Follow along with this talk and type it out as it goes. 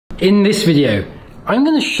In this video, I'm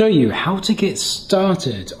going to show you how to get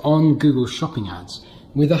started on Google Shopping Ads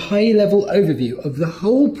with a high-level overview of the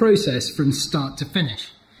whole process from start to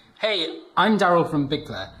finish. Hey, I'm Daryl from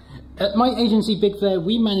BigFlair. At my agency BigFlair,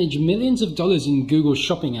 we manage millions of dollars in Google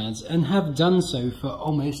Shopping Ads and have done so for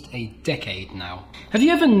almost a decade now. Have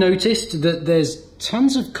you ever noticed that there's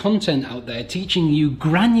tons of content out there teaching you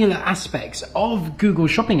granular aspects of Google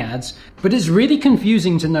Shopping Ads, but it's really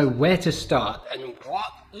confusing to know where to start and what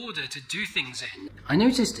order to do things in? I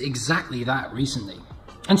noticed exactly that recently.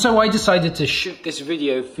 And so I decided to shoot this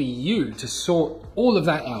video for you to sort all of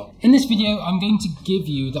that out. In this video, I'm going to give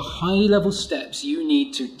you the high-level steps you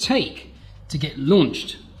need to take to get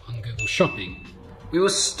launched on Google Shopping. We will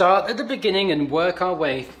start at the beginning and work our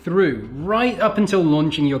way through, right up until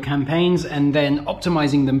launching your campaigns and then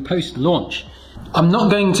optimizing them post-launch. I'm not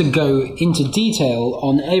going to go into detail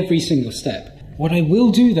on every single step. What I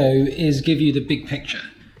will do though is give you the big picture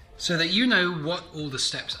so that you know what all the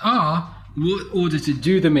steps are, what order to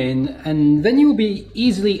do them in, and then you will be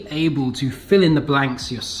easily able to fill in the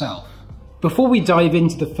blanks yourself. Before we dive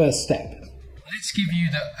into the first step, let's give you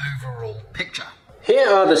the overall picture. Here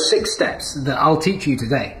are the 6 steps that I'll teach you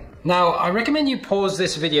today. Now, I recommend you pause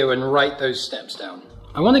this video and write those steps down.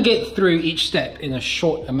 I want to get through each step in a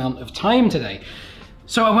short amount of time today,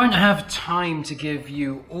 so I won't have time to give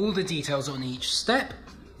you all the details on each step.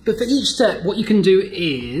 But for each step, what you can do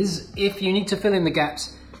is, if you need to fill in the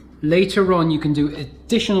gaps, later on you can do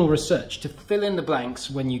additional research to fill in the blanks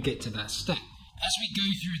when you get to that step. As we go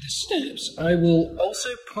through the steps, I will also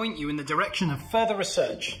point you in the direction of further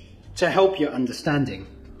research to help your understanding.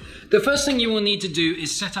 The first thing you will need to do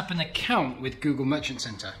is set up an account with Google Merchant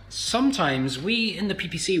Center. Sometimes we in the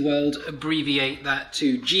PPC world abbreviate that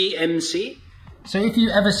to GMC. So if you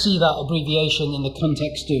ever see that abbreviation in the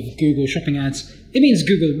context of Google Shopping Ads, it means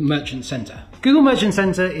Google Merchant Center. Google Merchant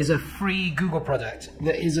Center is a free Google product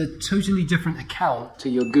that is a totally different account to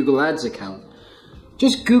your Google Ads account.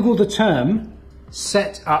 Just Google the term,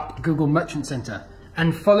 set up Google Merchant Center,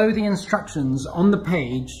 and follow the instructions on the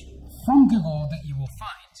page from Google that you will find.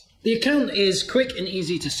 The account is quick and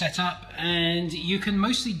easy to set up, and you can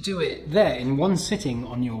mostly do it there in one sitting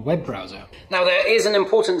on your web browser. Now, there is an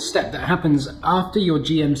important step that happens after your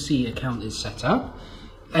GMC account is set up,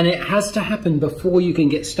 and it has to happen before you can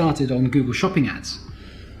get started on Google Shopping Ads.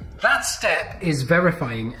 That step is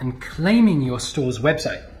verifying and claiming your store's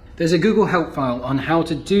website. There's a Google help file on how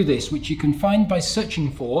to do this, which you can find by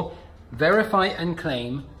searching for Verify and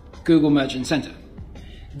Claim Google Merchant Center.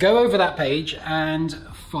 Go over that page and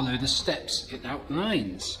follow the steps it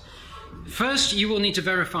outlines. First, you will need to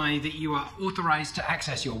verify that you are authorized to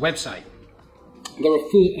access your website. There are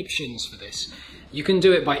 4 options for this. You can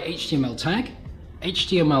do it by HTML tag,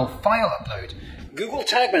 HTML file upload, Google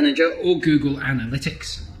Tag Manager, or Google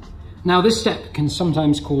Analytics. Now, this step can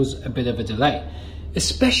sometimes cause a bit of a delay,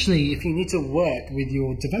 especially if you need to work with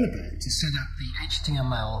your developer to set up the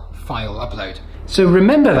HTML file upload. So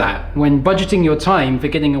remember that when budgeting your time for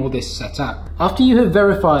getting all this set up. After you have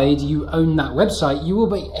verified you own that website, you will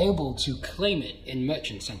be able to claim it in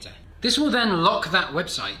Merchant Center. This will then lock that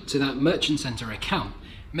website to that Merchant Center account,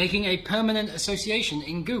 making a permanent association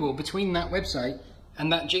in Google between that website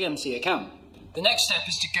and that GMC account. The next step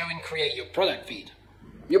is to go and create your product feed.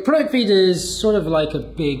 Your product feed is sort of like a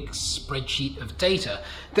big spreadsheet of data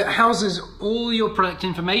that houses all your product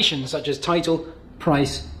information, such as title,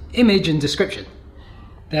 price, image, and description.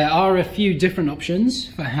 There are a few different options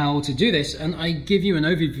for how to do this, and I give you an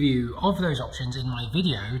overview of those options in my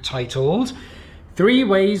video titled 3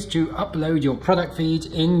 Ways to Upload Your Product Feed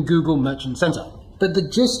in Google Merchant Center. But the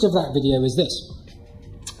gist of that video is this.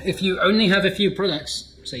 If you only have a few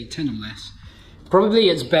products, say 10 or less, probably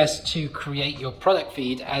it's best to create your product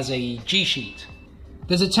feed as a G sheet.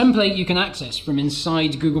 There's a template you can access from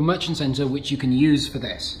inside Google Merchant Center which you can use for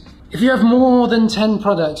this. If you have more than 10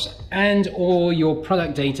 products and/or your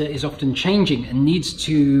product data is often changing and needs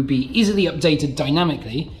to be easily updated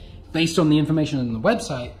dynamically based on the information on the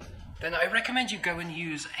website, then I recommend you go and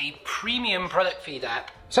use a premium product feed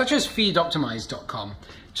app such as feedoptimize.com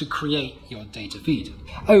to create your data feed.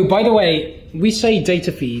 Oh, by the way, we say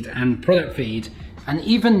data feed and product feed and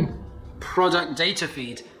even product data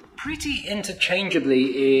feed pretty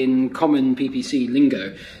interchangeably in common PPC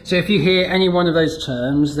lingo. So if you hear any one of those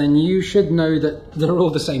terms, then you should know that they're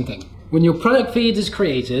all the same thing. When your product feed is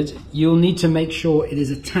created, you'll need to make sure it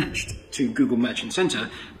is attached to Google Merchant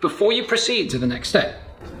Center before you proceed to the next step.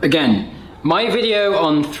 Again, my video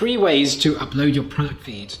on 3 ways to upload your product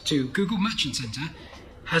feed to Google Merchant Center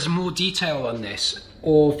has more detail on this,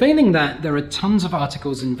 or failing that, there are tons of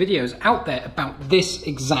articles and videos out there about this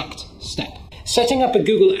exact step. Setting up a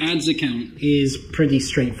Google Ads account is pretty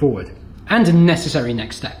straightforward and a necessary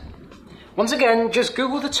next step. Once again, just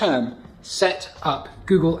Google the term set up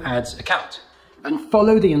Google Ads account and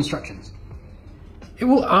follow the instructions. It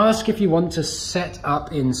will ask if you want to set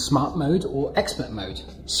up in smart mode or expert mode.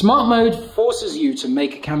 Smart mode forces you to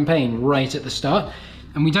make a campaign right at the start,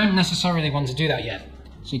 and we don't necessarily want to do that yet.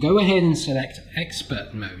 So go ahead and select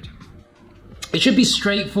expert mode. It should be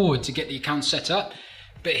straightforward to get the account set up,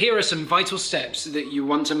 but here are some vital steps that you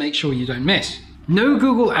want to make sure you don't miss. No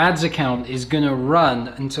Google Ads account is going to run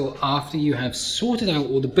until after you have sorted out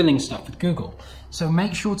all the billing stuff with Google. So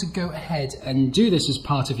make sure to go ahead and do this as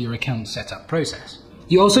part of your account setup process.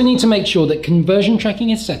 You also need to make sure that conversion tracking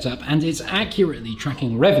is set up and it's accurately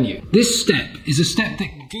tracking revenue. This step is a step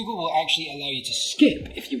that Google will actually allow you to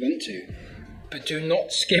skip if you want to, but do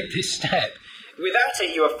not skip this step. Without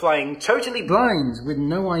it, you are flying totally blind with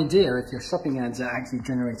no idea if your shopping ads are actually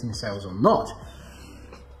generating sales or not.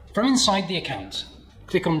 From inside the account,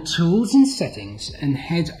 click on Tools and Settings and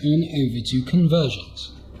head on over to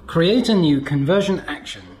Conversions. Create a new conversion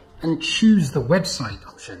action and choose the website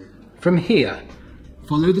option. From here,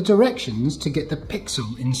 follow the directions to get the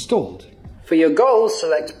pixel installed. For your goal,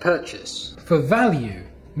 select Purchase. For value,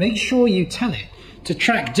 make sure you tell it to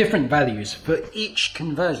track different values for each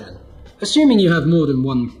conversion. Assuming you have more than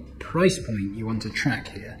one price point you want to track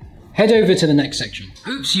here. Head over to the next section.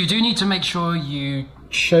 Oops, you do need to make sure you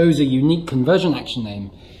chose a unique conversion action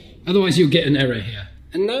name, otherwise you'll get an error here.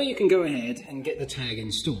 And now you can go ahead and get the tag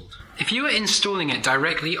installed. If you are installing it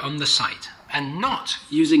directly on the site and not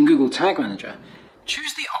using Google Tag Manager,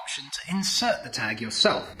 choose the option to insert the tag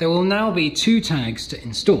yourself. There will now be 2 tags to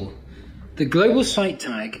install. The global site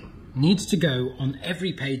tag needs to go on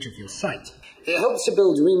every page of your site. It helps to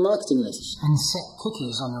build remarketing lists and set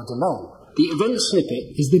cookies on your domain. The event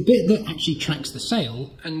snippet is the bit that actually tracks the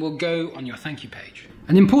sale and will go on your thank you page.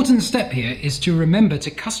 An important step here is to remember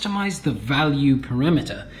to customize the value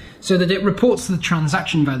parameter so that it reports the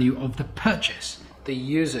transaction value of the purchase the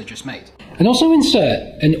user just made. And also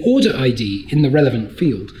insert an order ID in the relevant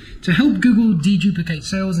field to help Google deduplicate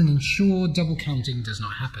sales and ensure double counting does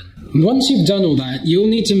not happen. Once you've done all that, you'll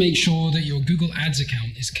need to make sure that your Google Ads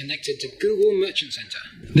account is connected to Google Merchant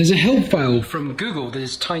Center. There's a help file from Google that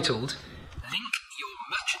is titled Link Your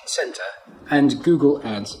Merchant Center and Google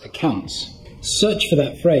Ads Accounts. Search for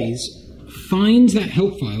that phrase, find that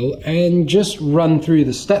help file, and just run through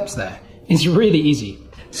the steps there. It's really easy.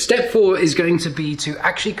 Step 4 is going to be to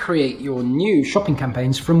actually create your new shopping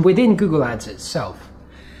campaigns from within Google Ads itself.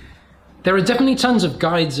 There are definitely tons of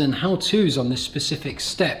guides and how-tos on this specific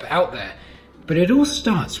step out there, but it all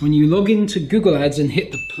starts when you log into Google Ads and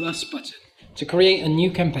hit the plus button to create a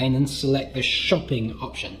new campaign and select the shopping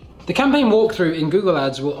option. The campaign walkthrough in Google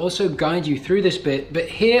Ads will also guide you through this bit, but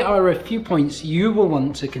here are a few points you will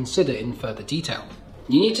want to consider in further detail.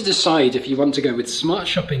 You need to decide if you want to go with smart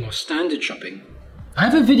shopping or standard shopping. I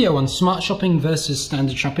have a video on smart shopping versus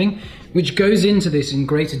standard shopping, which goes into this in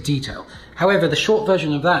greater detail. However, the short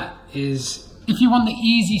version of that is, if you want the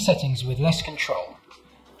easy settings with less control,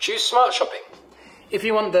 choose smart shopping. If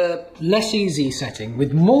you want the less easy setting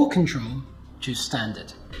with more control, choose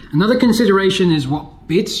standard. Another consideration is what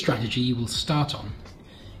bid strategy you will start on.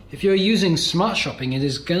 If you're using smart shopping, it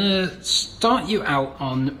is gonna start you out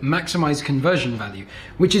on maximize conversion value,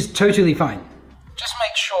 which is totally fine. Just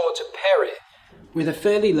make sure to pair it with a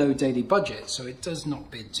fairly low daily budget so it does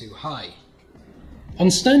not bid too high.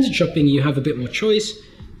 On standard shopping, you have a bit more choice,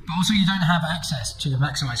 but also you don't have access to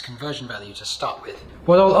maximize conversion value to start with.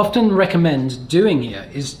 What I'll often recommend doing here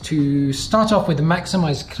is to start off with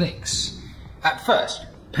maximize clicks at first,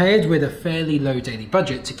 paired with a fairly low daily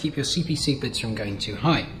budget to keep your CPC bids from going too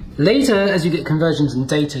high. Later, as you get conversions and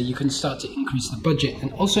data, you can start to increase the budget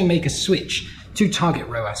and also make a switch to target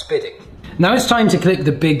ROAS bidding. Now it's time to click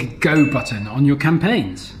the big Go button on your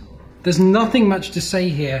campaigns. There's nothing much to say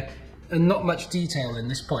here and not much detail in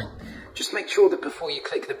this point. Just make sure that before you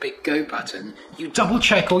click the big Go button, you double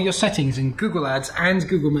check all your settings in Google Ads and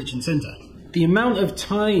Google Merchant Center. The amount of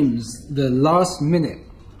times the last minute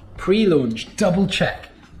pre-launch double check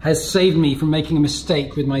has saved me from making a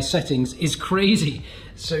mistake with my settings is crazy,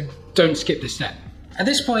 so don't skip this step. At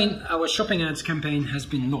this point, our shopping ads campaign has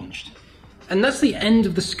been launched. And that's the end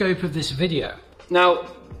of the scope of this video. Now,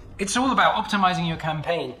 it's all about optimizing your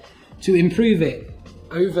campaign to improve it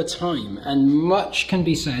over time, and much can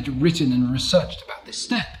be said, written and researched about this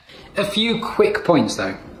step. A few quick points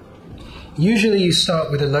though. Usually you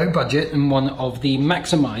start with a low budget and one of the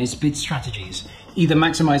maximize bid strategies, either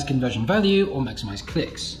maximize conversion value or maximize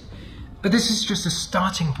clicks. But this is just a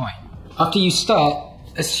starting point. After you start,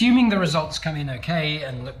 assuming the results come in okay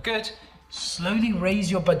and look good, Slowly raise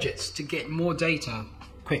your budgets to get more data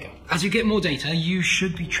quicker. As you get more data, you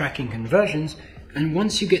should be tracking conversions, and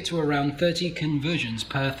once you get to around 30 conversions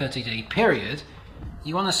per 30-day period,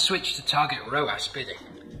 you want to switch to target ROAS bidding.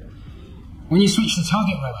 When you switch to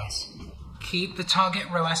target ROAS, keep the target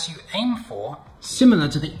ROAS you aim for similar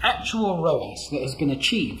to the actual ROAS that has been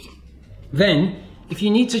achieved. Then, if you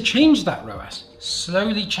need to change that ROAS,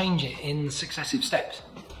 slowly change it in successive steps,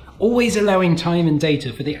 always allowing time and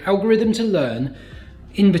data for the algorithm to learn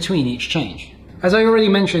in between each change. As I already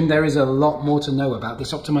mentioned, there is a lot more to know about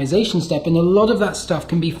this optimization step, and a lot of that stuff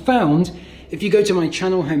can be found if you go to my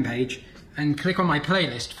channel homepage and click on my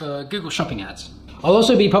playlist for Google Shopping ads. I'll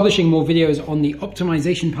also be publishing more videos on the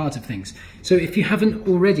optimization part of things, so if you haven't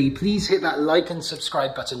already, please hit that like and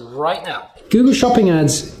subscribe button right now. Google Shopping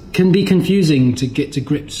ads can be confusing to get to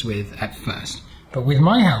grips with at first, but with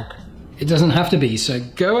my help, it doesn't have to be, so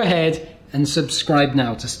go ahead and subscribe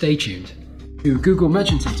now to stay tuned. To Google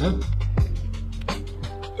Merchant Center.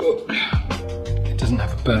 It doesn't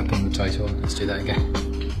have a burp on the title. Let's do that again.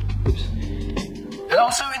 Oops. And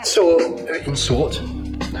also insert.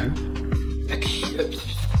 No.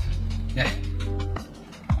 Yeah.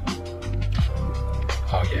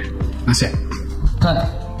 Oh yeah. That's it.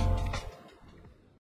 Done.